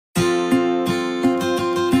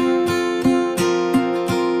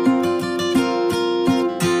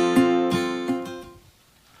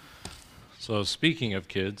So speaking of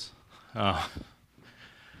kids, uh,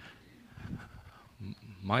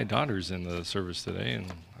 my daughter's in the service today,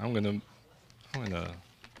 and I'm gonna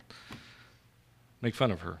make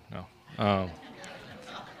fun of her. No.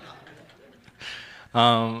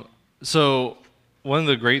 So one of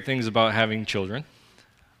the great things about having children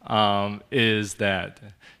is that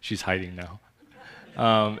she's hiding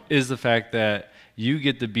now. Is the fact that you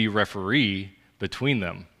get to be referee between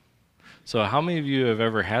them. So how many of you have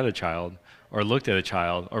ever had a child or looked at a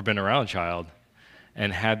child or been around a child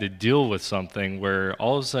and had to deal with something where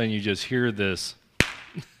all of a sudden you just hear this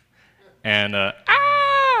and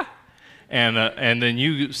ah, and then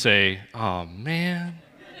you say, "Oh man."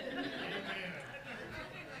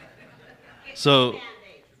 So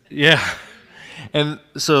yeah. And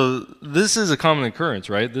so this is a common occurrence,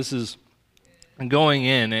 right? This is going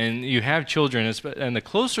in, and you have children, and the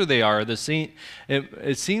closer they are,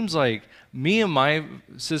 it seems like me and my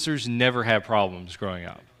sisters never had problems growing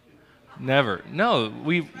up. Never. No,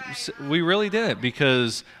 we really didn't,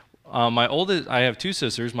 because I have two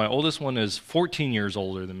sisters. My oldest one is 14 years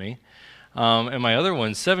older than me, and my other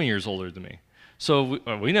one's 7 years older than me. So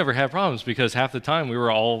we never had problems, because half the time we were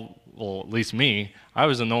all, well, at least me, I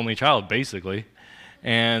was an only child, basically.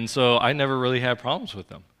 And so I never really had problems with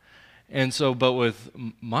them. And so, but with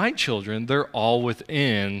my children, they're all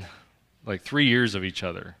within like 3 years of each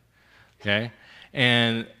other, okay?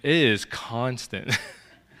 And it is constant.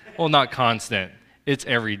 Well, not constant. It's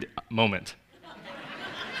every moment.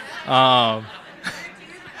 And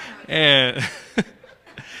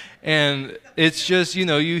and it's just,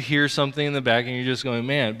 you hear something in the back and you're just going,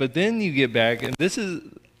 man. But then you get back, and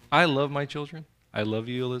I love my children. I love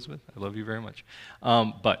you, Elizabeth. I love you very much.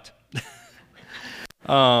 But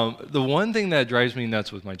the one thing that drives me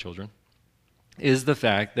nuts with my children is the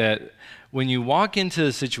fact that when you walk into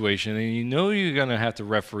a situation and you know you're going to have to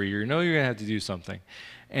referee, or you know you're going to have to do something,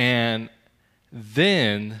 and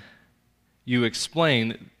then you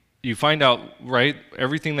explain, you find out, right,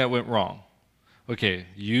 everything that went wrong. Okay,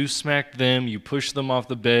 you smacked them, you pushed them off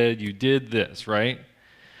the bed, you did this, right?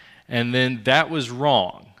 And then that was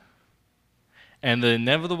wrong. And the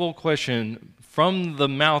inevitable question from the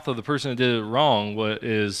mouth of the person that did it wrong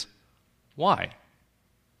is, why?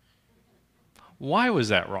 Why was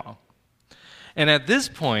that wrong? And at this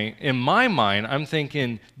point, in my mind, I'm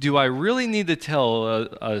thinking, do I really need to tell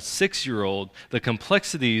a 6-year-old the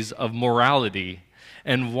complexities of morality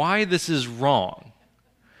and why this is wrong,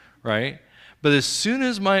 right? But as soon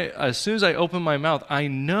as I open my mouth, I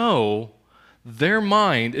know their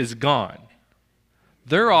mind is gone.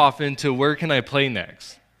 They're off into, where can I play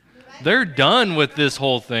next? They're done with this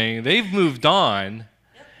whole thing. They've moved on,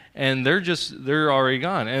 and they're already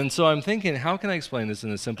gone. And so I'm thinking, how can I explain this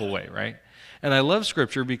in a simple way, right? And I love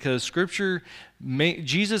Scripture, because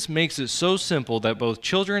Jesus makes it so simple that both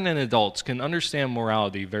children and adults can understand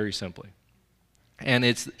morality very simply. And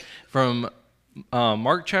it's from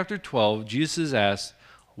Mark chapter 12. Jesus is asked,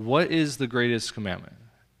 what is the greatest commandment?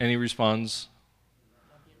 And he responds,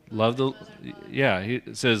 he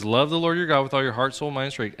says, love the Lord your God with all your heart, soul, mind,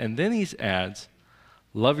 and strength. And then he adds,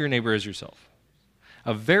 love your neighbor as yourself.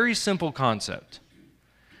 A very simple concept.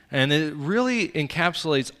 And it really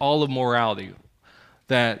encapsulates all of morality.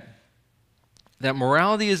 That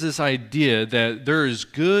morality is this idea that there is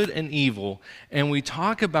good and evil. And we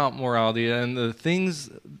talk about morality, and the things,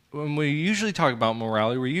 when we usually talk about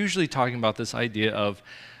morality, we're usually talking about this idea of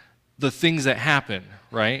the things that happen,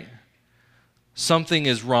 right? Something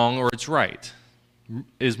is wrong or it's right.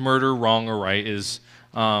 Is murder wrong or right? Is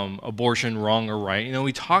abortion wrong or right?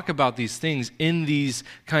 We talk about these things in these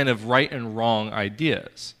kind of right and wrong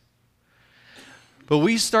ideas. But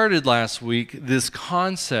we started last week this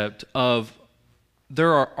concept of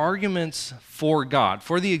there are arguments for God,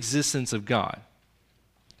 for the existence of God.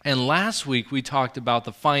 And last week we talked about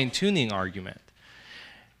the fine-tuning argument.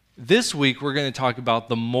 This week we're going to talk about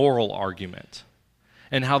the moral argument,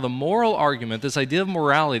 and how the moral argument, this idea of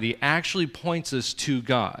morality, actually points us to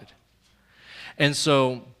God. And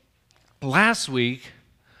so last week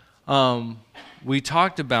we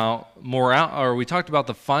talked about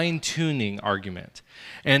the fine-tuning argument.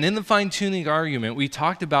 And in the fine-tuning argument, we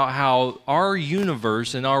talked about how our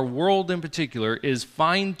universe and our world in particular is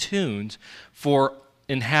fine-tuned for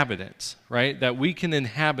inhabitants, right? That we can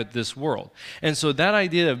inhabit this world. And so that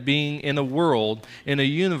idea of being in a world, in a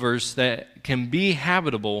universe that can be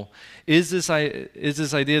habitable, is this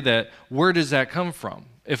idea that, where does that come from?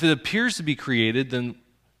 If it appears to be created, then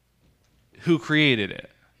who created it,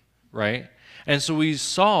 right? And so we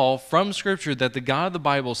saw from Scripture that the God of the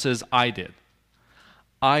Bible says, I did.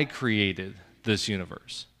 I created this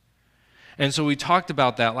universe. And so we talked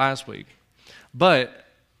about that last week. But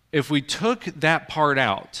if we took that part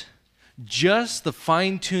out, just the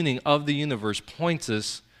fine-tuning of the universe points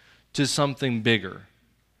us to something bigger,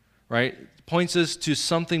 right? Points us to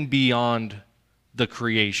something beyond the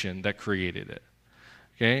creation that created it.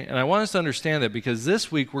 Okay? And I want us to understand that, because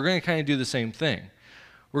this week we're going to kind of do the same thing.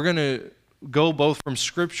 We're going to go both from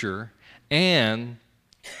Scripture and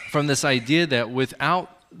from this idea that without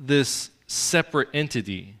this separate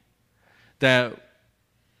entity, that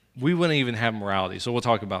we wouldn't even have morality. So we'll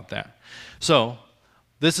talk about that. So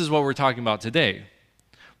this is what we're talking about today.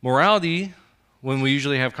 Morality, when we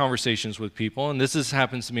usually have conversations with people, and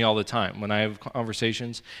happens to me all the time when I have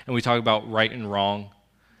conversations and we talk about right and wrong,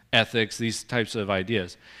 ethics, these types of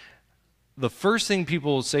ideas. The first thing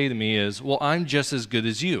people will say to me is, well, I'm just as good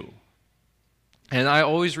as you. And I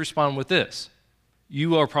always respond with this.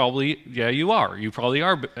 You are probably, yeah, you are. You probably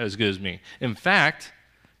are as good as me. In fact,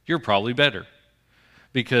 you're probably better,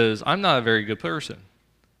 because I'm not a very good person.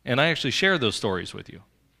 And I actually share those stories with you.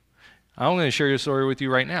 I'm going to share a story with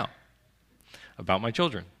you right now about my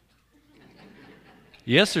children.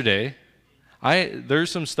 Yesterday,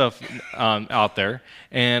 there's some stuff out there,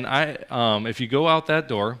 and if you go out that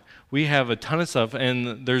door, we have a ton of stuff,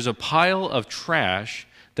 and there's a pile of trash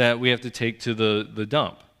that we have to take to the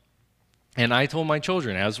dump. And I told my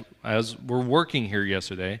children, as we're working here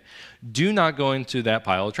yesterday, do not go into that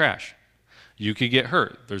pile of trash. You could get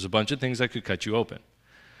hurt. There's a bunch of things that could cut you open.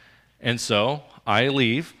 And so I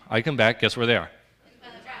leave, I come back, guess where they are?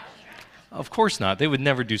 Of course not. They would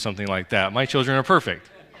never do something like that. My children are perfect.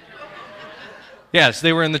 Yes,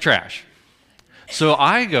 they were in the trash. So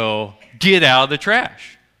I go, get out of the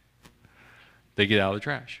trash. They get out of the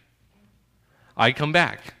trash. I come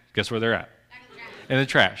back. Guess where they're at? In the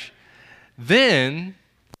trash. Then,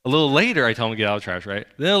 a little later, I tell them to get out of the trash, right?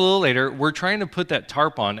 Then a little later, we're trying to put that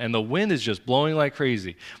tarp on, and the wind is just blowing like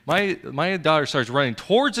crazy. My daughter starts running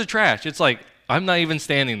towards the trash. It's like I'm not even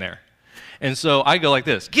standing there. And so I go like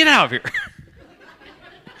this, get out of here.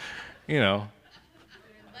 You know.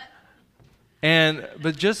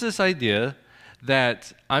 But just this idea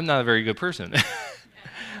that I'm not a very good person.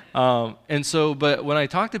 But when I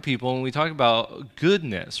talk to people and we talk about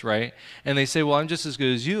goodness, right, and they say, well, I'm just as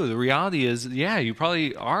good as you, the reality is, yeah, you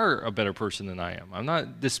probably are a better person than I am. I'm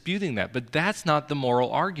not disputing that, but that's not the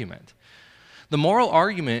moral argument. The moral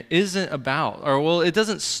argument isn't about, it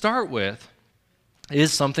doesn't start with,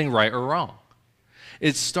 is something right or wrong?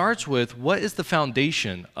 It starts with, what is the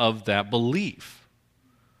foundation of that belief?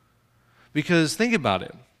 Because think about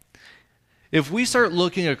it. If we start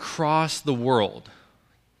looking across the world,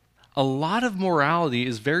 a lot of morality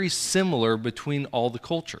is very similar between all the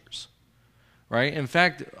cultures, right? In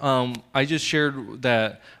fact, I just shared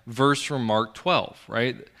that verse from Mark 12,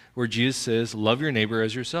 right, where Jesus says, love your neighbor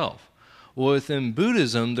as yourself. Well, within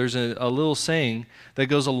Buddhism, there's a little saying that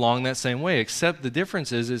goes along that same way, except the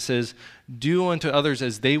difference is it says, do unto others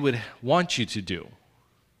as they would want you to do.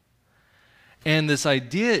 And this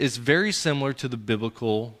idea is very similar to the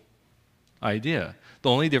biblical idea. The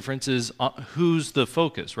only difference is who's the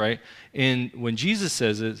focus, right? When Jesus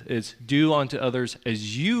says it, it's do unto others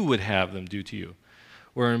as you would have them do to you.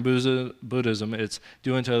 Where in Buddhism, it's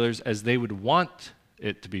do unto others as they would want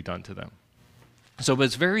it to be done to them. But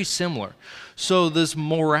it's very similar. So this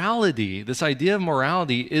morality, this idea of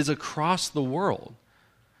morality is across the world,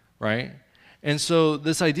 right? And so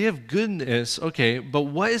this idea of goodness, okay, but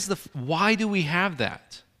why do we have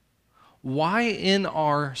that? Why in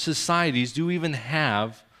our societies do we even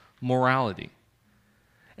have morality?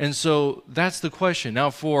 And so that's the question.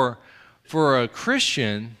 Now for a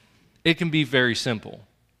Christian, it can be very simple,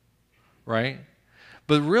 right?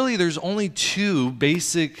 But really there's only two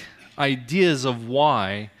basic ideas of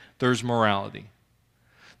why there's morality.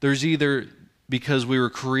 There's either because we were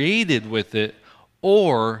created with it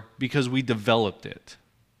or because we developed it.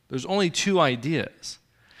 There's only two ideas.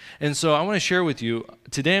 And so I want to share with you,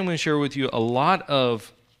 today I'm going to share with you a lot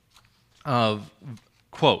of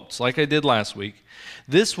quotes, like I did last week.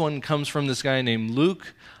 This one comes from this guy named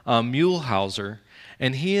Luke Muehlhauser,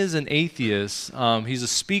 and he is an atheist. He's a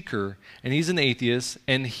speaker, and he's an atheist,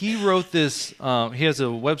 and he wrote this, he has a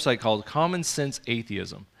website called Common Sense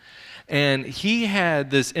Atheism. And he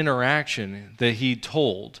had this interaction that he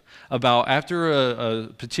told about after a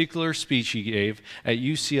particular speech he gave at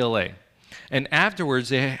UCLA. And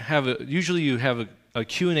afterwards, usually you have a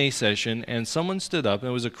Q&A session, and someone stood up, and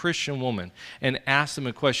it was a Christian woman, and asked him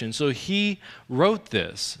a question. So he wrote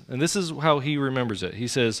this, and this is how he remembers it. He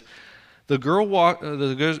says, the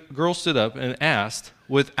girl stood up and asked,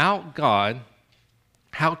 without God,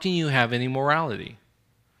 how can you have any morality?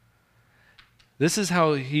 This is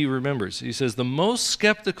how he remembers. He says, the most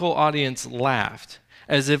skeptical audience laughed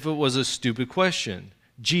as if it was a stupid question.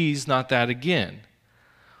 Geez, not that again.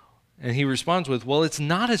 And he responds with, well, it's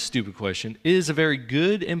not a stupid question. It is a very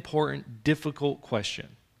good, important, difficult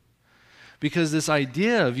question. Because this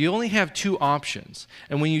idea of you only have two options.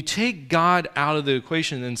 And when you take God out of the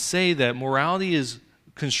equation and say that morality is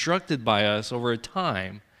constructed by us over a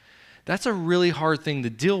time, that's a really hard thing to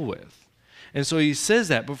deal with. And so he says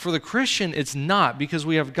that. But for the Christian, it's not, because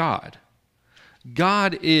we have God.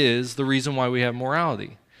 God is the reason why we have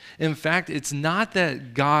morality. In fact, it's not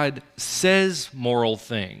that God says moral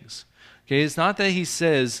things. Okay, it's not that he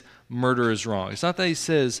says murder is wrong. It's not that he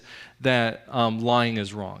says that lying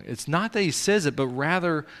is wrong. It's not that he says it, but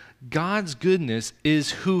rather God's goodness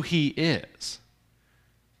is who he is.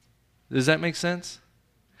 Does that make sense?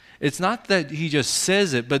 It's not that he just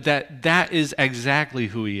says it, but that is exactly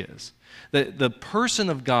who he is. That the person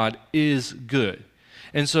of God is good.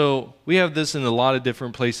 And so we have this in a lot of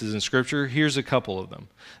different places in Scripture. Here's a couple of them.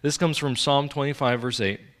 This comes from Psalm 25, verse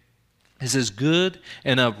 8. It says, good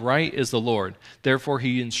and upright is the Lord. Therefore,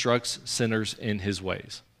 he instructs sinners in his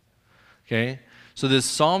ways. Okay? So this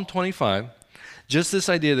Psalm 25, just this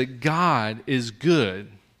idea that God is good,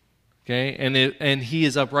 okay, and he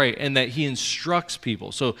is upright, and that he instructs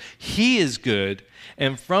people. So he is good,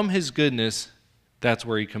 and from his goodness, that's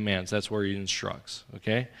where he commands. That's where he instructs.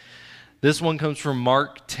 Okay? This one comes from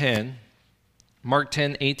Mark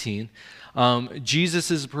 10:18.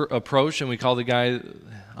 Jesus' approach, and we call the guy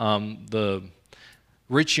the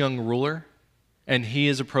rich young ruler, and he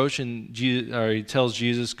is approached, and he tells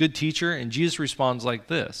Jesus, good teacher, and Jesus responds like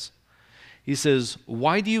this. He says,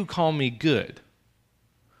 why do you call me good?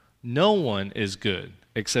 No one is good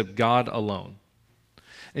except God alone.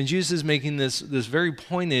 And Jesus is making this very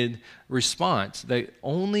pointed response that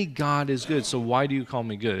only God is good, so why do you call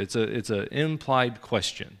me good? It's an implied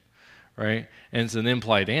question, right? And it's an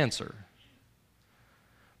implied answer.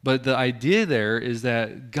 But the idea there is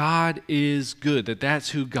that God is good,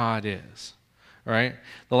 that's who God is, right?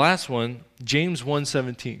 The last one, James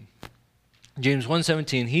 1:17. James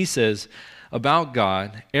 1:17, he says, about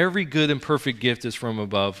God, every good and perfect gift is from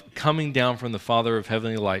above, coming down from the Father of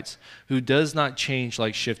heavenly lights, who does not change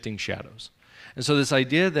like shifting shadows. And so this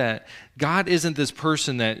idea that God isn't this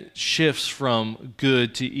person that shifts from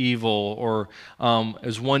good to evil, or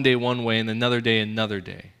is one day one way and another day another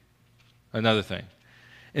thing.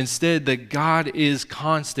 Instead, that God is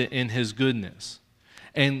constant in his goodness.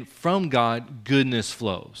 And from God, goodness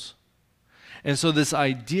flows. And so this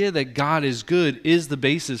idea that God is good is the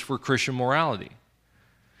basis for Christian morality.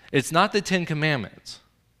 It's not the Ten Commandments.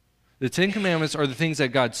 The Ten Commandments are the things that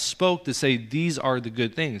God spoke to say these are the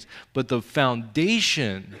good things. But the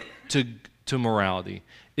foundation to morality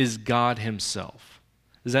is God himself.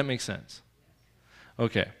 Does that make sense?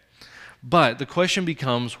 Okay. But the question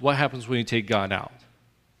becomes, what happens when you take God out?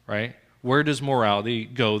 Right? Where does morality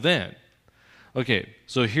go then? Okay,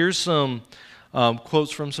 so here's some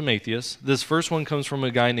quotes from some atheists. This first one comes from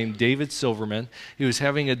a guy named David Silverman. He was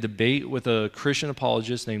having a debate with a Christian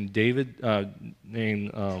apologist named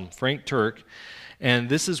Frank Turk, and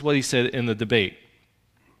this is what he said in the debate.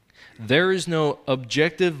 There is no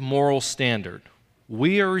objective moral standard.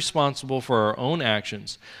 We are responsible for our own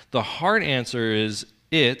actions. The hard answer is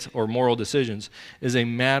or moral decisions, is a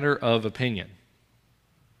matter of opinion.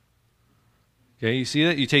 Okay, you see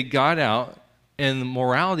that? You take God out, and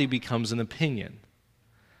morality becomes an opinion.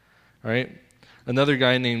 All right? Another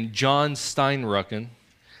guy named John Steinrucken,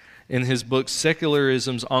 in his book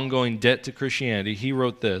Secularism's Ongoing Debt to Christianity, he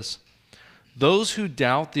wrote this: those who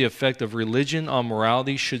doubt the effect of religion on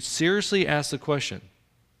morality should seriously ask the question,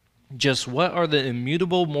 just what are the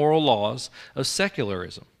immutable moral laws of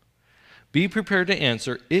secularism? Be prepared to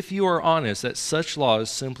answer, if you are honest, that such laws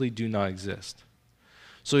simply do not exist.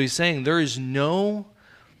 So he's saying there is no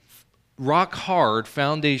rock-hard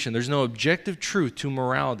foundation, there's no objective truth to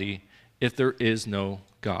morality if there is no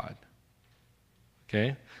God.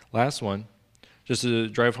 Okay? Last one, just to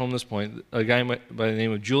drive home this point, a guy by the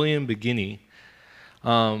name of Julian Baggini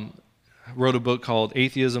wrote a book called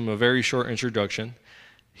Atheism, A Very Short Introduction.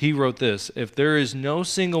 He wrote this: if there is no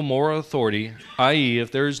single moral authority, i.e.,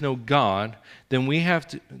 if there is no God, then we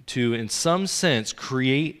have to in some sense,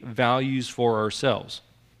 create values for ourselves.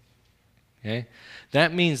 Okay?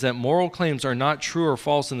 That means that moral claims are not true or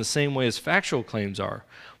false in the same way as factual claims are.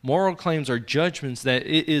 Moral claims are judgments that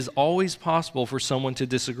it is always possible for someone to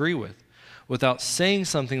disagree with without saying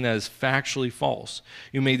something that is factually false.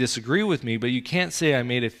 You may disagree with me, but you can't say I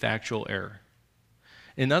made a factual error.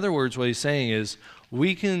 In other words, what he's saying is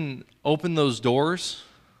we can open those doors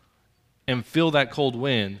and feel that cold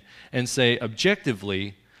wind and say,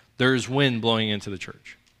 objectively, there's wind blowing into the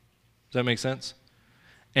church. Does that make sense?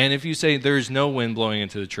 And if you say there's no wind blowing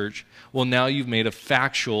into the church, well, now you've made a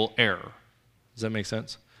factual error. Does that make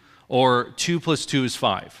sense? Or 2 + 2 is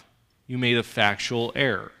 5. You made a factual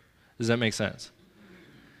error. Does that make sense?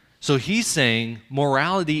 So he's saying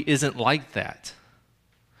morality isn't like that.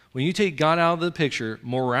 When you take God out of the picture,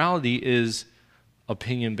 morality is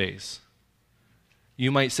opinion-based.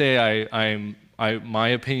 You might say, my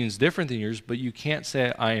opinion is different than yours, but you can't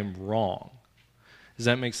say I am wrong. Does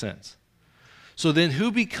that make sense? So then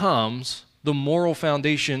who becomes the moral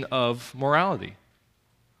foundation of morality?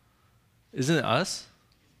 Isn't it us?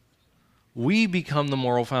 We become the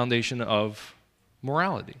moral foundation of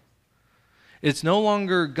morality. It's no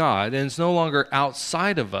longer God, and it's no longer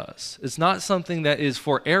outside of us. It's not something that is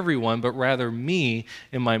for everyone, but rather me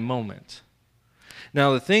in my moment.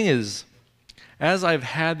 Now, the thing is, as I've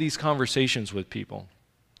had these conversations with people,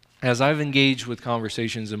 as I've engaged with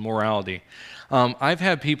conversations in morality, I've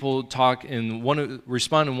had people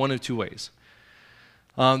respond in one of two ways.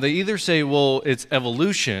 They either say, well, it's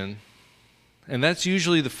evolution, and that's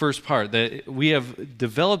usually the first part, that we have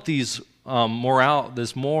developed these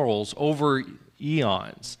morals over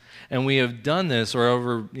eons, and we have done this or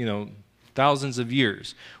over thousands of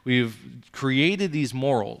years. We've created these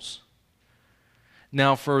morals.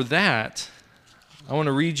 Now, for that, I want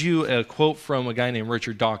to read you a quote from a guy named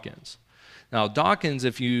Richard Dawkins. Now, Dawkins,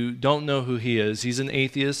 if you don't know who he is, he's an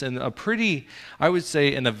atheist and I would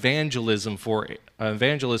say, an evangelist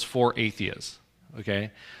for atheists.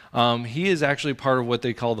 Okay, he is actually part of what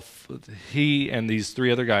they call he and these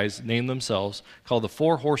three other guys name themselves called the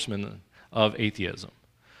Four Horsemen of Atheism.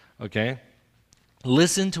 Okay,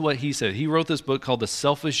 listen to what he said. He wrote this book called The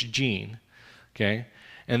Selfish Gene. Okay,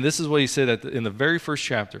 and this is what he said in the very first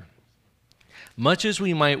chapter. Much as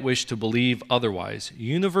we might wish to believe otherwise,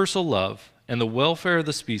 universal love and the welfare of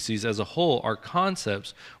the species as a whole are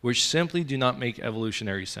concepts which simply do not make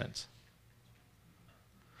evolutionary sense.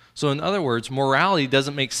 So in other words, morality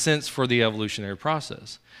doesn't make sense for the evolutionary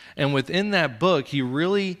process. And within that book, he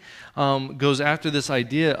really goes after this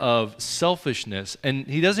idea of selfishness, and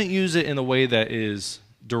he doesn't use it in a way that is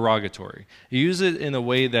derogatory. He uses it in a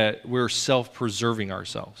way that we're self-preserving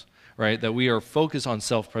ourselves. Right? That we are focused on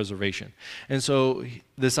self-preservation. And so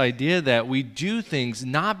this idea that we do things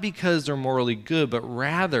not because they're morally good, but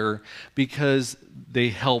rather because they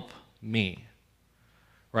help me.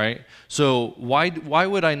 Right? So why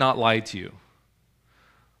would I not lie to you?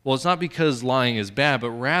 Well, it's not because lying is bad, but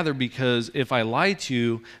rather because if I lie to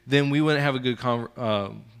you, then we wouldn't have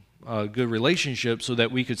a good relationship so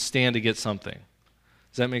that we could stand to get something.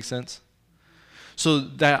 Does that make sense? So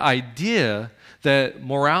that idea that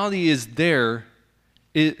morality is there,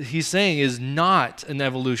 he's saying, is not an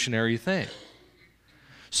evolutionary thing.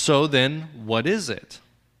 So then, what is it?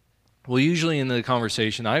 Well, usually in the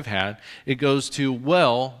conversation I've had, it goes to,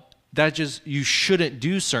 well, you shouldn't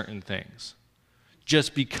do certain things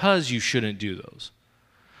just because you shouldn't do those.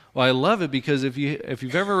 Well, I love it because if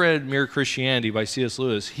you've ever read Mere Christianity by C.S.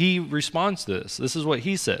 Lewis, he responds to this. This is what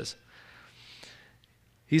he says.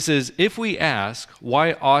 He says, if we ask,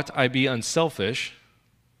 why ought I be unselfish?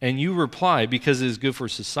 And you reply, because it is good for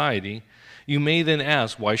society, you may then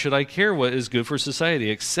ask, why should I care what is good for society,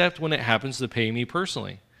 except when it happens to pay me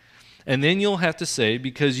personally? And then you'll have to say,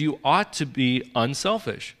 because you ought to be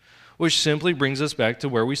unselfish, which simply brings us back to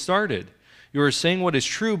where we started. You are saying what is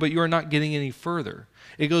true, but you are not getting any further.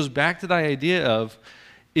 It goes back to the idea of,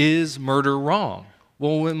 is murder wrong?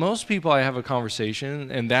 Well, when most people I have a conversation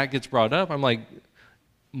and that gets brought up, I'm like,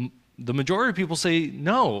 the majority of people say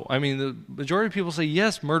no. I mean, the majority of people say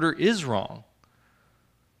yes, murder is wrong.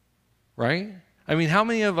 Right? I mean, how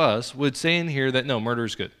many of us would say in here that no, murder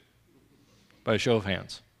is good? By a show of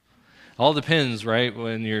hands. All depends, right,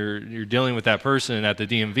 when you're dealing with that person at the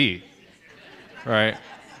DMV. Right?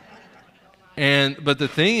 But the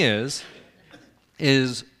thing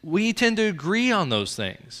is we tend to agree on those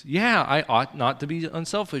things. Yeah, I ought not to be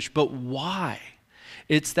unselfish, but why?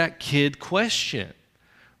 It's that kid question.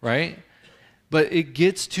 Right? But it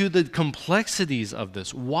gets to the complexities of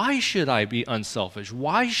this. Why should I be unselfish?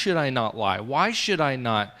 Why should I not lie? Why should I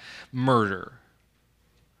not murder?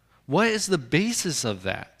 What is the basis of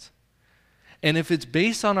that? And if it's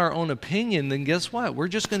based on our own opinion, then guess what? We're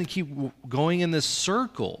just going to keep going in this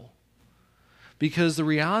circle. Because the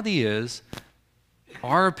reality is,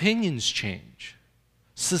 our opinions change.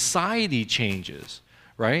 Society changes,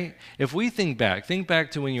 right? If we think back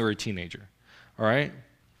to when you were a teenager, all right?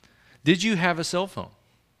 Did you have a cell phone?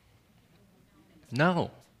 No.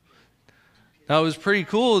 Now, it was pretty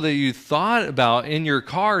cool that you thought about in your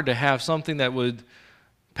car to have something that would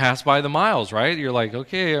pass by the miles, right? You're like,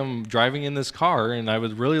 okay, I'm driving in this car and I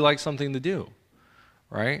would really like something to do,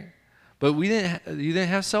 right? But you didn't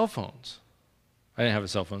have cell phones. I didn't have a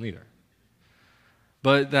cell phone either.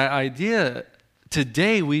 But that idea,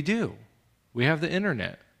 today we do. We have the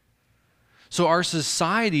internet. So our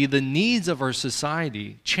society, the needs of our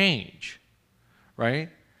society change, right?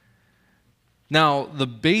 Now, the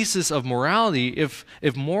basis of morality, if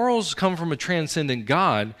morals come from a transcendent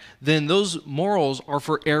God, then those morals are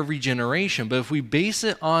for every generation. But if we base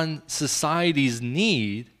it on society's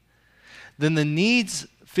need, then the needs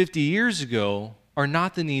 50 years ago are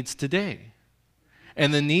not the needs today.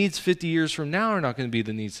 And the needs 50 years from now are not going to be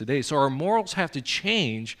the needs today. So our morals have to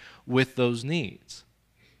change with those needs.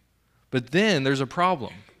 But then there's a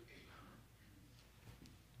problem.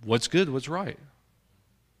 What's good? What's right?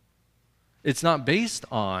 It's not based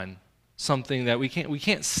on something that we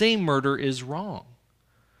can't say murder is wrong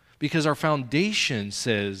because our foundation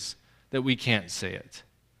says that we can't say it.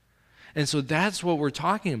 And so that's what we're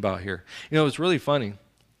talking about here. You know, it's really funny.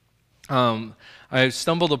 I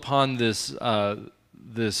stumbled upon this,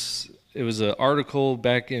 it was an article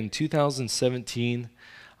back in 2017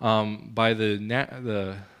 by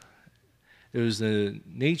it was the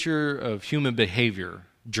Nature of Human Behavior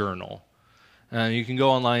journal. You can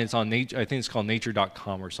go online. It's on Nature. I think it's called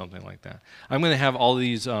nature.com or something like that. I'm going to have all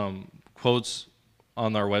these quotes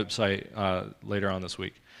on our website later on this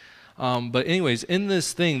week. But anyways, in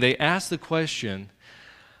this thing, they asked the question.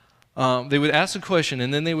 They would ask the question,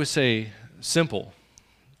 and then they would say, simple.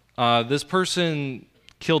 This person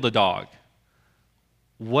killed a dog.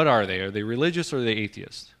 What are they? Are they religious or are they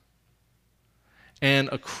atheist? And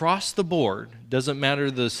across the board, doesn't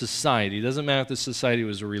matter the society, doesn't matter if the society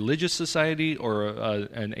was a religious society or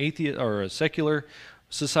an atheist or a secular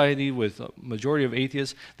society with a majority of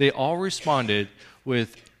atheists, they all responded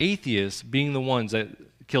with atheists being the ones that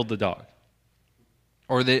killed the dog,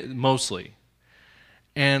 or they mostly.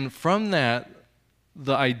 And from that,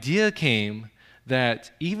 the idea came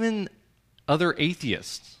that even other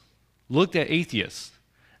atheists looked at atheists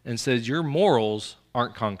and said, your morals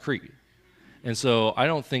aren't concrete. And so I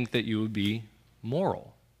don't think that you would be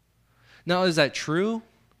moral. Now, is that true?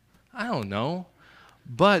 I don't know.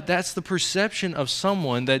 But that's the perception of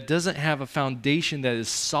someone that doesn't have a foundation that is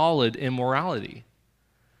solid in morality.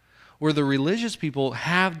 Where the religious people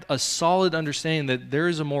have a solid understanding that there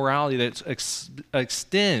is a morality that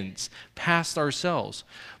extends past ourselves.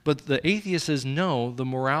 But the atheist says, no, the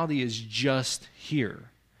morality is just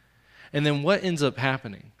here. And then what ends up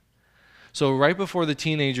happening? So right before the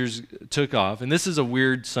teenagers took off, and this is a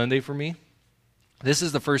weird Sunday for me. This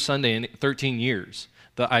is the first Sunday in 13 years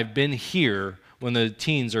that I've been here when the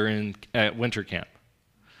teens are at winter camp.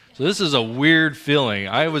 So this is a weird feeling.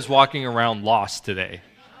 I was walking around lost today.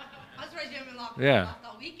 Yeah.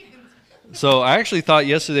 So I actually thought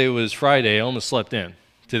yesterday was Friday. I almost slept in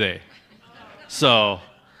today. So,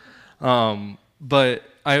 but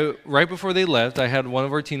right before they left, I had one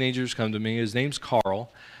of our teenagers come to me. His name's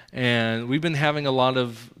Carl. And we've been having a lot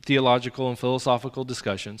of theological and philosophical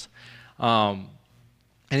discussions. And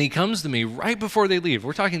he comes to me right before they leave.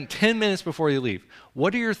 We're talking 10 minutes before they leave.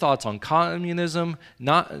 What are your thoughts on communism,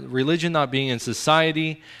 religion not being in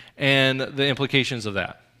society, and the implications of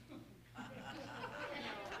that?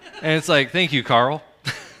 And it's like, thank you, Carl.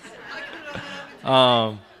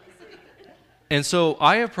 And so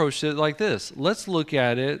I approached it like this. Let's look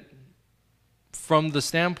at it from the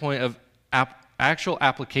standpoint of actual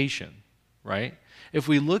application, right? If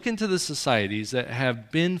we look into the societies that have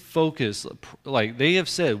been focused, like they have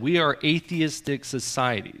said, we are atheistic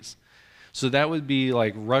societies. So that would be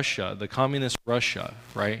like Russia, the communist Russia,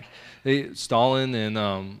 right? Stalin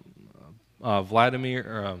and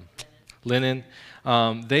Lenin,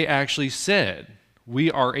 they actually said, we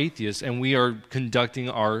are atheists and we are conducting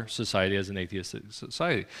our society as an atheistic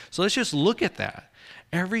society. So let's just look at that.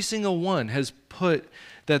 Every single one has put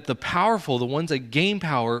that the powerful, the ones that gain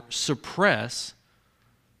power, suppress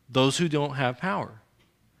those who don't have power.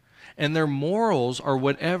 And their morals are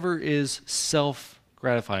whatever is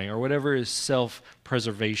self-gratifying or whatever is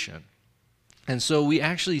self-preservation. And so we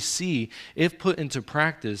actually see, if put into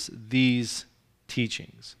practice, these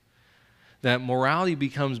teachings. That morality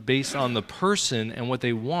becomes based on the person and what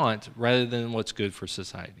they want rather than what's good for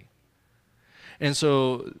society. And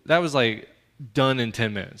so that was like done in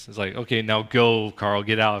 10 minutes. It's like, okay, now go, Carl,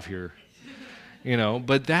 get out of here.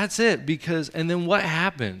 But that's it, because, and then what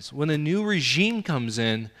happens when a new regime comes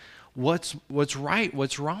in? What's right,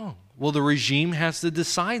 what's wrong? Well, the regime has to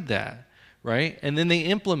decide that, right? And then they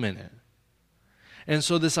implement it. And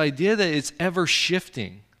so this idea that it's ever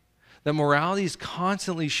shifting, that morality is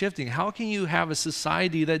constantly shifting, how can you have a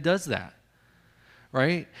society that does that?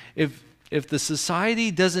 Right? If the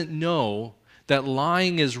society doesn't know that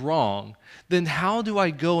lying is wrong, then how do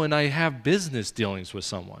I go and I have business dealings with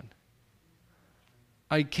someone?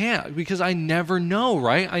 I can't, because I never know,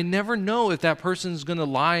 right? I never know if that person's going to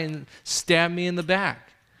lie and stab me in the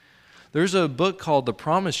back. There's a book called The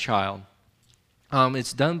Promised Child.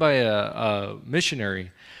 It's done by a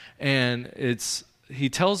missionary, and he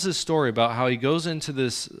tells this story about how he goes into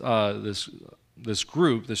this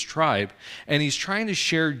group, this tribe, and he's trying to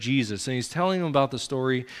share Jesus, and he's telling them about the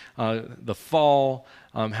story, the fall,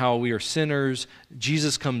 how we are sinners.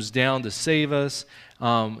 Jesus comes down to save us.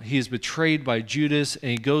 He is betrayed by Judas,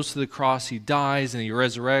 and he goes to the cross, he dies, and he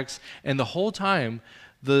resurrects. And the whole time,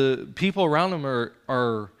 the people around him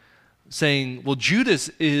are saying, well, Judas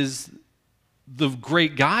is the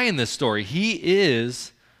great guy in this story. He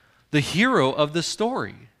is the hero of the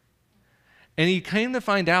story. And he came to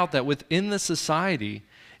find out that within the society,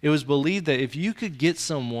 it was believed that if you could get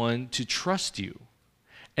someone to trust you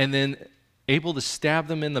and then able to stab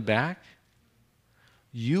them in the back,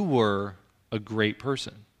 you were a great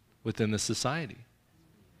person within the society.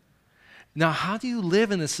 Now, how do you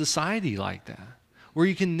live in a society like that, where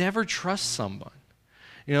you can never trust someone?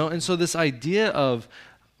 And so this idea of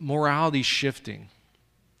morality shifting,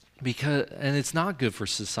 and it's not good for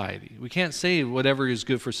society. We can't say whatever is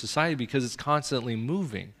good for society because it's constantly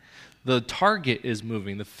moving. The target is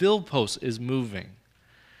moving. The field post is moving.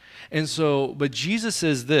 And so, but Jesus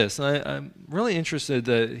says this, and I'm really interested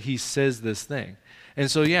that he says this thing. And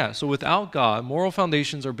so, so without God, moral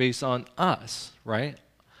foundations are based on us, right?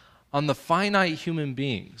 On the finite human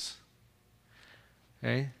beings.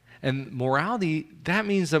 Okay? And morality, that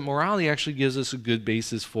means that morality actually gives us a good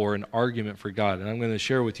basis for an argument for God. And I'm going to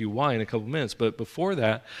share with you why in a couple minutes. But before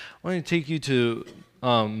that, I want to take you to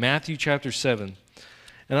Matthew chapter 7.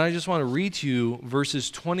 And I just want to read to you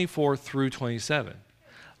verses 24 through 27.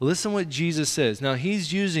 Listen what Jesus says. Now,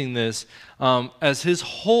 he's using this as his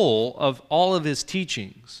whole of all of his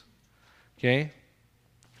teachings. Okay?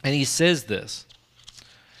 And he says this.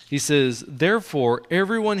 He says, "Therefore,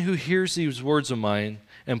 everyone who hears these words of mine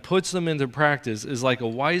and puts them into practice is like a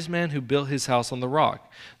wise man who built his house on the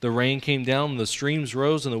rock. The rain came down, and the streams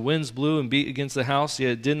rose, and the winds blew and beat against the house,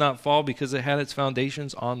 yet it did not fall because it had its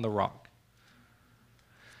foundations on the rock."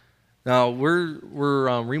 Now, we're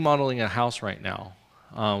remodeling a house right now.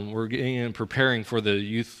 We're getting and preparing for the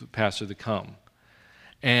youth pastor to come.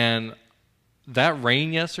 And that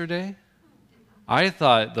rain yesterday, I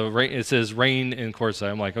thought it says rain in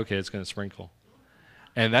Quartzsite. I'm like, okay, it's going to sprinkle.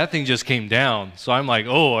 And that thing just came down. So I'm like,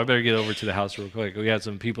 oh, I better get over to the house real quick. We had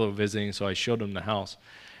some people visiting, so I showed them the house.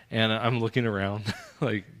 And I'm looking around,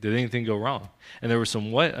 like, did anything go wrong? And there was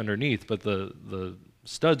some wet underneath, but the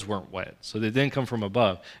studs weren't wet. So they didn't come from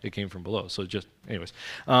above. It came from below. So anyways.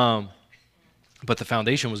 But the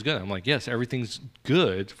foundation was good. I'm like, yes, everything's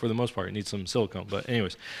good for the most part. It needs some silicone. But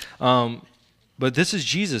anyways. But this is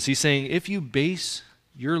Jesus. He's saying, if you base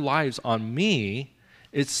your lives on me,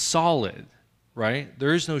 it's solid. Right?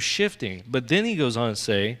 There is no shifting. But then he goes on to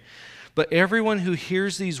say, "But everyone who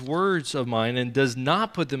hears these words of mine and does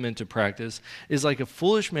not put them into practice is like a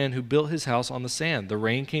foolish man who built his house on the sand. The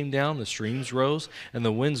rain came down, the streams rose, and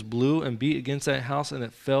the winds blew and beat against that house, and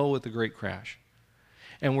it fell with a great crash."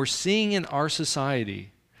 And we're seeing in our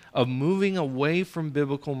society of moving away from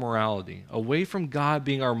biblical morality, away from God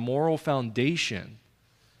being our moral foundation.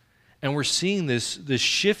 And we're seeing this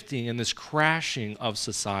shifting and this crashing of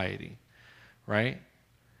society. Right?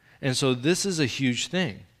 And so this is a huge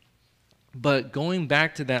thing. But going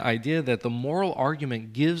back to that idea that the moral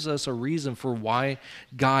argument gives us a reason for why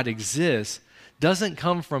God exists doesn't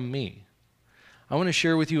come from me. I want to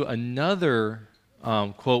share with you another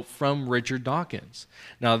quote from Richard Dawkins.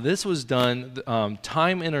 Now, this was done,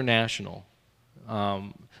 Time International.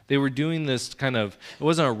 They were doing this kind of, it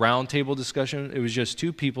wasn't a roundtable discussion. It was just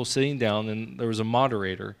two people sitting down, and there was a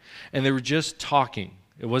moderator, and they were just talking.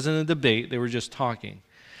 It wasn't a debate. They were just talking.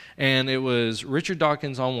 And it was Richard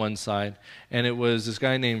Dawkins on one side, and it was this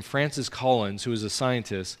guy named Francis Collins, who was a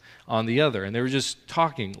scientist, on the other. And they were just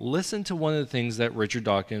talking. Listen to one of the things that Richard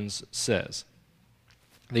Dawkins says.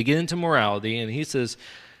 They get into morality, and he says,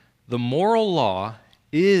 "The moral law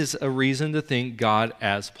is a reason to think God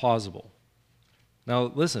as plausible."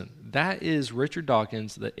 Now, listen, that is Richard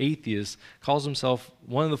Dawkins, the atheist, calls himself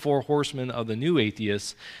one of the four horsemen of the new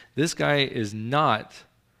atheists. This guy is not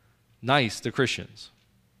nice to Christians,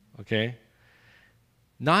 okay?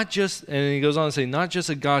 Not just, and he goes on to say, not just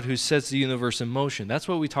a God who sets the universe in motion. That's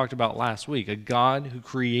what we talked about last week, a God who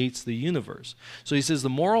creates the universe. So he says the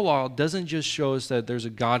moral law doesn't just show us that there's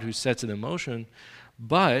a God who sets it in motion,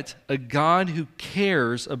 but a God who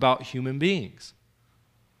cares about human beings.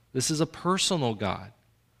 This is a personal God.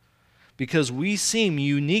 Because we seem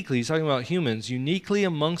uniquely, he's talking about humans, uniquely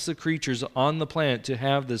amongst the creatures on the planet to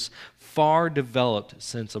have this far developed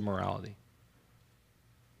sense of morality.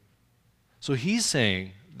 So he's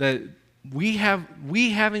saying that we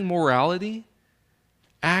having morality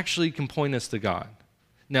actually can point us to God.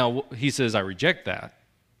 Now, he says, I reject that.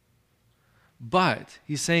 But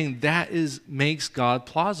he's saying that makes God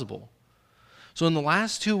plausible. So in the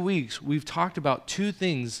last 2 weeks, we've talked about two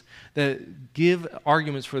things that give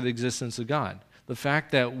arguments for the existence of God. The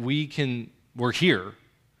fact that we're here,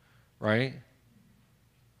 right?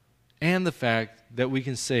 And the fact that we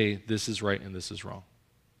can say this is right and this is wrong.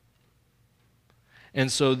 And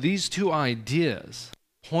so these two ideas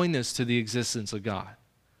point us to the existence of God.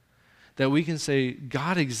 That we can say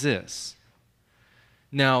God exists.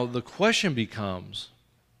 Now the question becomes,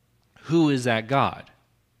 who is that God?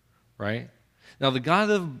 Right? Now the God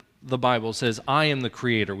of the Bible says, I am the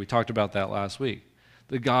creator. We talked about that last week.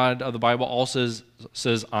 The God of the Bible also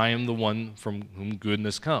says, I am the one from whom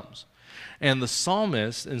goodness comes. And the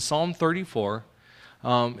psalmist in Psalm 34,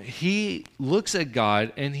 he looks at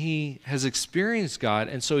God and he has experienced God,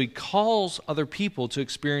 and so he calls other people to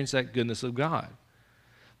experience that goodness of God,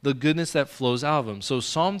 the goodness that flows out of him. So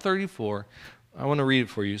Psalm 34, I want to read it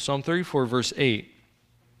for you. Psalm 34, verse 8,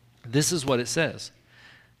 this is what it says.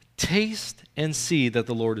 Taste and see that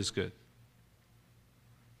the Lord is good.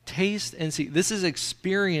 Taste and see. This is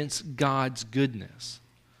experience God's goodness.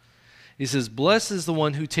 He says, blessed is the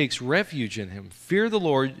one who takes refuge in him. Fear the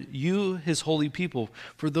Lord, you his holy people,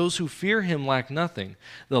 for those who fear him lack nothing.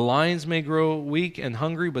 The lions may grow weak and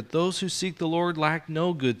hungry, but those who seek the Lord lack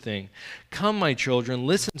no good thing. Come, my children,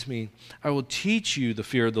 listen to me. I will teach you the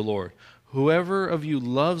fear of the Lord. Whoever of you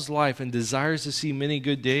loves life and desires to see many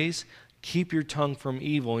good days, keep your tongue from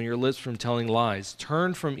evil and your lips from telling lies.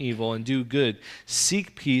 Turn from evil and do good.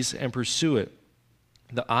 Seek peace and pursue it.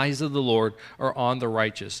 The eyes of the Lord are on the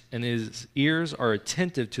righteous, and his ears are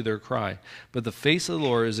attentive to their cry. But the face of the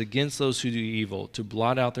Lord is against those who do evil, to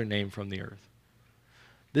blot out their name from the earth.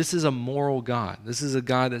 This is a moral God. This is a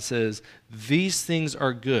God that says, these things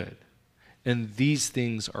are good, and these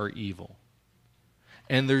things are evil.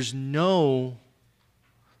 And there's no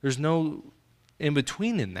in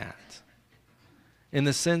between in that. In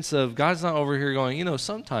the sense of, God's not over here going,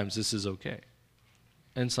 sometimes this is okay,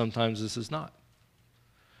 and sometimes this is not.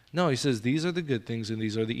 No, he says these are the good things and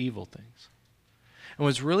these are the evil things. And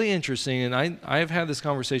what's really interesting, and I've had this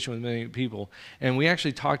conversation with many people, and we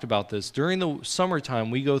actually talked about this. During the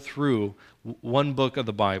summertime, we go through one book of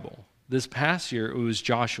the Bible. This past year, it was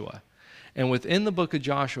Joshua. And within the book of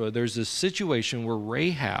Joshua, there's this situation where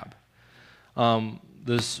Rahab,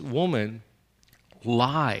 this woman,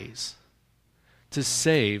 lies to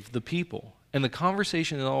save the people. And the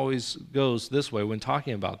conversation always goes this way when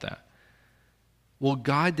talking about that. Well,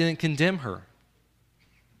 God didn't condemn her.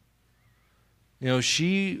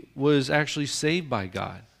 She was actually saved by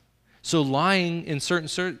God. So lying in certain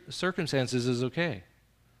circumstances is okay.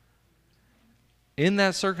 In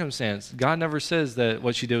that circumstance, God never says that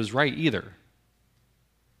what she did was right either.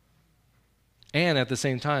 And at the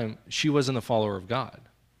same time, she wasn't a follower of God.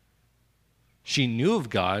 She knew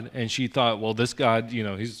of God, and she thought, well, this God,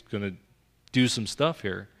 he's going to do some stuff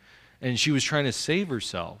here. And she was trying to save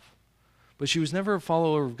herself. But she was never a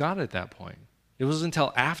follower of God at that point. It wasn't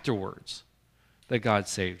until afterwards that God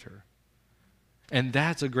saved her. And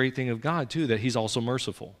that's a great thing of God, too, that he's also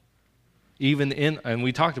merciful. And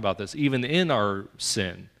we talked about this, even in our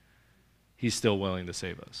sin, he's still willing to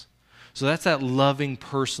save us. So that's that loving,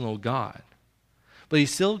 personal God. But he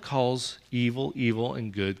still calls evil, evil,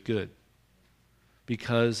 and good, good.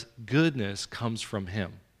 Because goodness comes from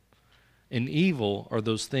him. And evil are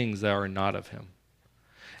those things that are not of him.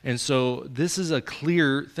 And so this is a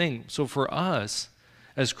clear thing. So for us,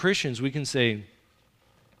 as Christians, we can say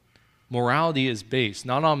morality is based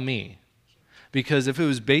not on me. Because if it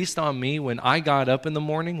was based on me when I got up in the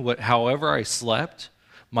morning, however I slept,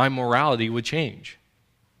 my morality would change.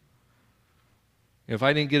 If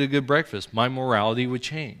I didn't get a good breakfast, my morality would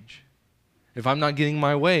change. If I'm not getting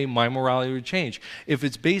my way, my morality would change. If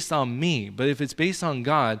it's based on me, but if it's based on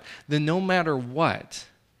God, then no matter what,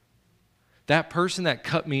 that person that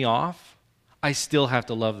cut me off, I still have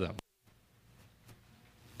to love them.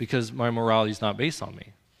 Because my morality is not based on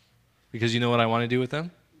me. Because you know what I want to do with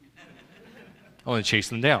them? I want to chase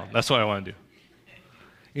them down. That's what I want to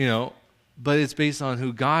do. but it's based on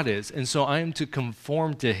who God is. And so I am to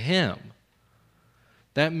conform to him.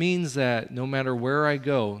 That means that no matter where I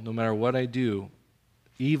go, no matter what I do,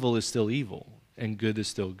 evil is still evil and good is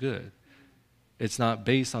still good. It's not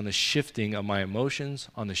based on the shifting of my emotions,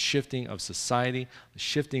 on the shifting of society, the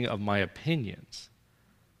shifting of my opinions.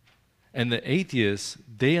 And the atheists,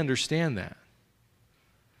 they understand that.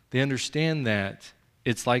 They understand that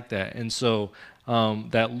it's like that. And so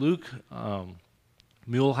that Luke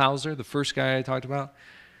Muehlhauser, the first guy I talked about,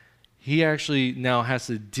 he actually now has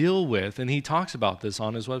to deal with, and he talks about this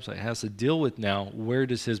on his website, has to deal with now, where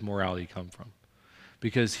does his morality come from?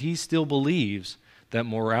 Because he still believes that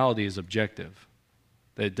morality is objective,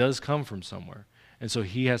 that it does come from somewhere. And so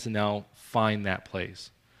he has to now find that place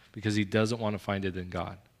because he doesn't want to find it in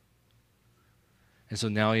God. And so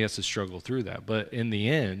now he has to struggle through that. But in the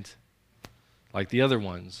end, like the other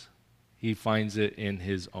ones, he finds it in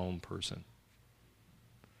his own person.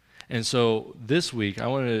 And so this week, I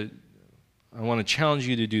want to challenge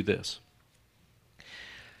you to do this.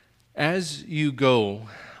 As you go,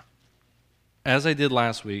 as I did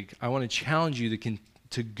last week, I want to challenge you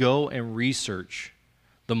to go and research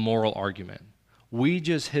the moral argument. We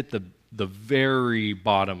just hit the very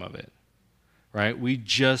bottom of it, right? We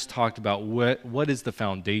just talked about what is the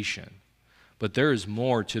foundation, but there is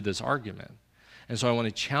more to this argument. And so I want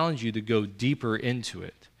to challenge you to go deeper into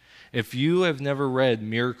it. If you have never read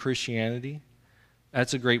Mere Christianity,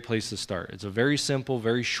 that's a great place to start. It's a very simple,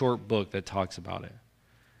 very short book that talks about it.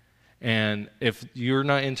 And if you're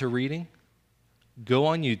not into reading, go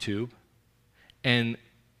on YouTube and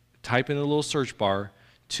type in the little search bar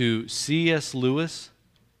to C.S. Lewis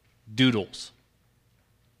Doodles.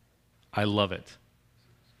 I love it.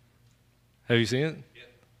 Have you seen it? Yeah.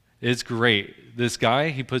 It's great. This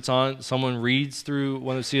guy, someone reads through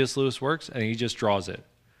one of C.S. Lewis' works and he just draws it.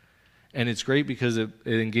 And it's great because it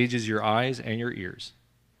engages your eyes and your ears.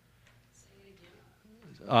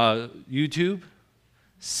 YouTube,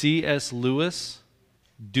 C.S. Lewis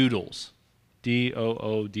Doodles.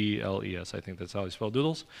 Doodles. I think that's how you spell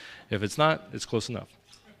doodles. If it's not, it's close enough.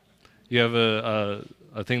 You have a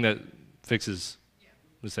thing that fixes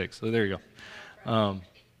mistakes. So there you go.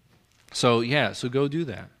 So go do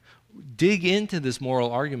that. Dig into this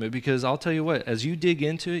moral argument because I'll tell you what, as you dig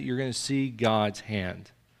into it, you're going to see God's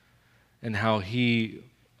hand and how he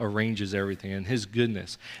arranges everything and his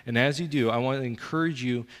goodness. And as you do, I want to encourage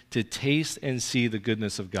you to taste and see the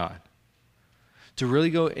goodness of God. To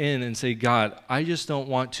really go in and say, God, I just don't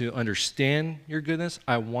want to understand your goodness.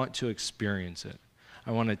 I want to experience it.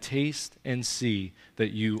 I want to taste and see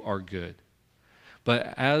that you are good.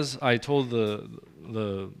 But as I told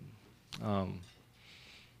the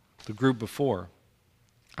group before,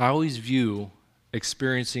 I always view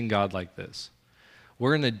experiencing God like this.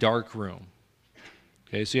 We're in a dark room.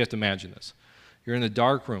 Okay, so you have to imagine this. You're in a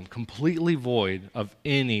dark room, completely void of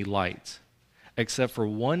any light, except for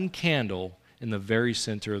one candle in the very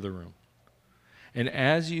center of the room. And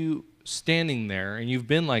as you standing there, and you've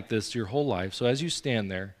been like this your whole life, so as you stand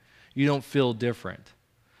there, you don't feel different.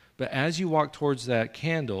 But as you walk towards that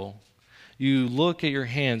candle, you look at your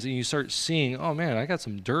hands and you start seeing, oh man, I got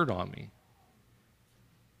some dirt on me.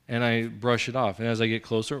 And I brush it off. And as I get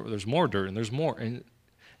closer, there's more dirt and there's more. And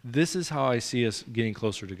this is how I see us getting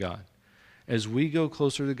closer to God. As we go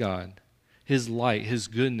closer to God, his light, his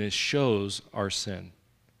goodness shows our sin.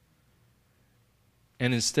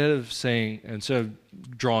 And instead of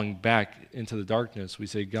drawing back into the darkness, we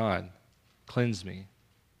say, God, cleanse me.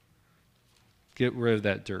 Get rid of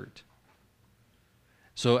that dirt.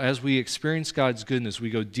 So as we experience God's goodness, we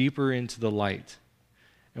go deeper into the light.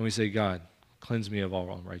 And we say, God, cleanse me of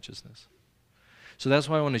all unrighteousness. So that's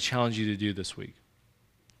what I want to challenge you to do this week.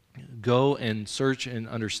 Go and search and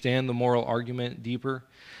understand the moral argument deeper.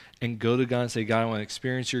 And go to God and say, God, I want to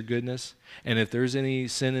experience your goodness. And if there's any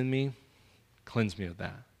sin in me, cleanse me of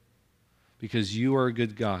that. Because you are a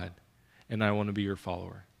good God, and I want to be your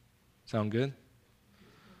follower. Sound good?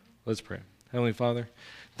 Let's pray. Heavenly Father,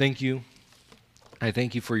 thank you. I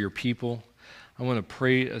thank you for your people. I want to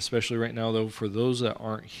pray especially right now, though, for those that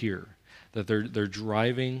aren't here, that they're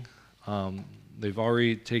driving. They've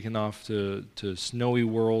already taken off to snowy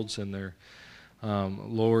worlds, and they're,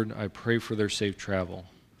 Lord, I pray for their safe travel.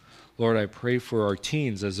 Lord, I pray for our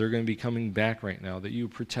teens as they're going to be coming back right now, that you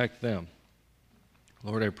protect them.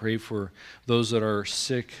 Lord, I pray for those that are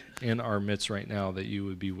sick in our midst right now, that you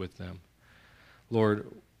would be with them. Lord,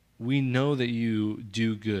 we know that you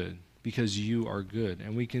do good because you are good,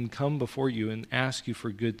 and we can come before you and ask you for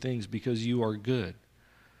good things because you are good.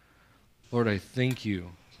 Lord, I thank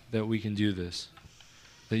you that we can do this,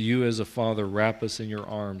 that you as a father wrap us in your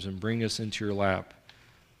arms and bring us into your lap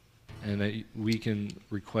and that we can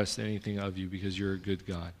request anything of you because you're a good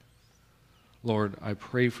God. Lord, I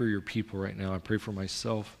pray for your people right now. I pray for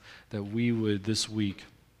myself that we would this week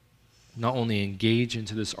not only engage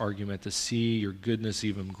into this argument to see your goodness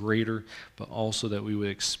even greater, but also that we would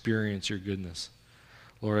experience your goodness.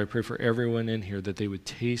 Lord, I pray for everyone in here that they would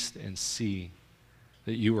taste and see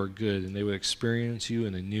that you are good, and they would experience you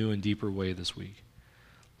in a new and deeper way this week.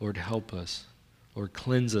 Lord, help us. Lord,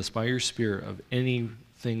 cleanse us by your Spirit of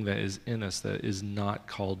anything that is in us that is not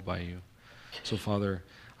called by you. So, Father,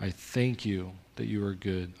 I thank you that you are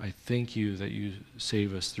good. I thank you that you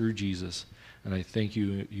save us through Jesus, and I thank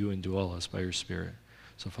you indwell us by your Spirit.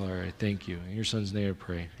 So, Father, I thank you. In your Son's name I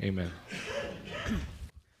pray. Amen.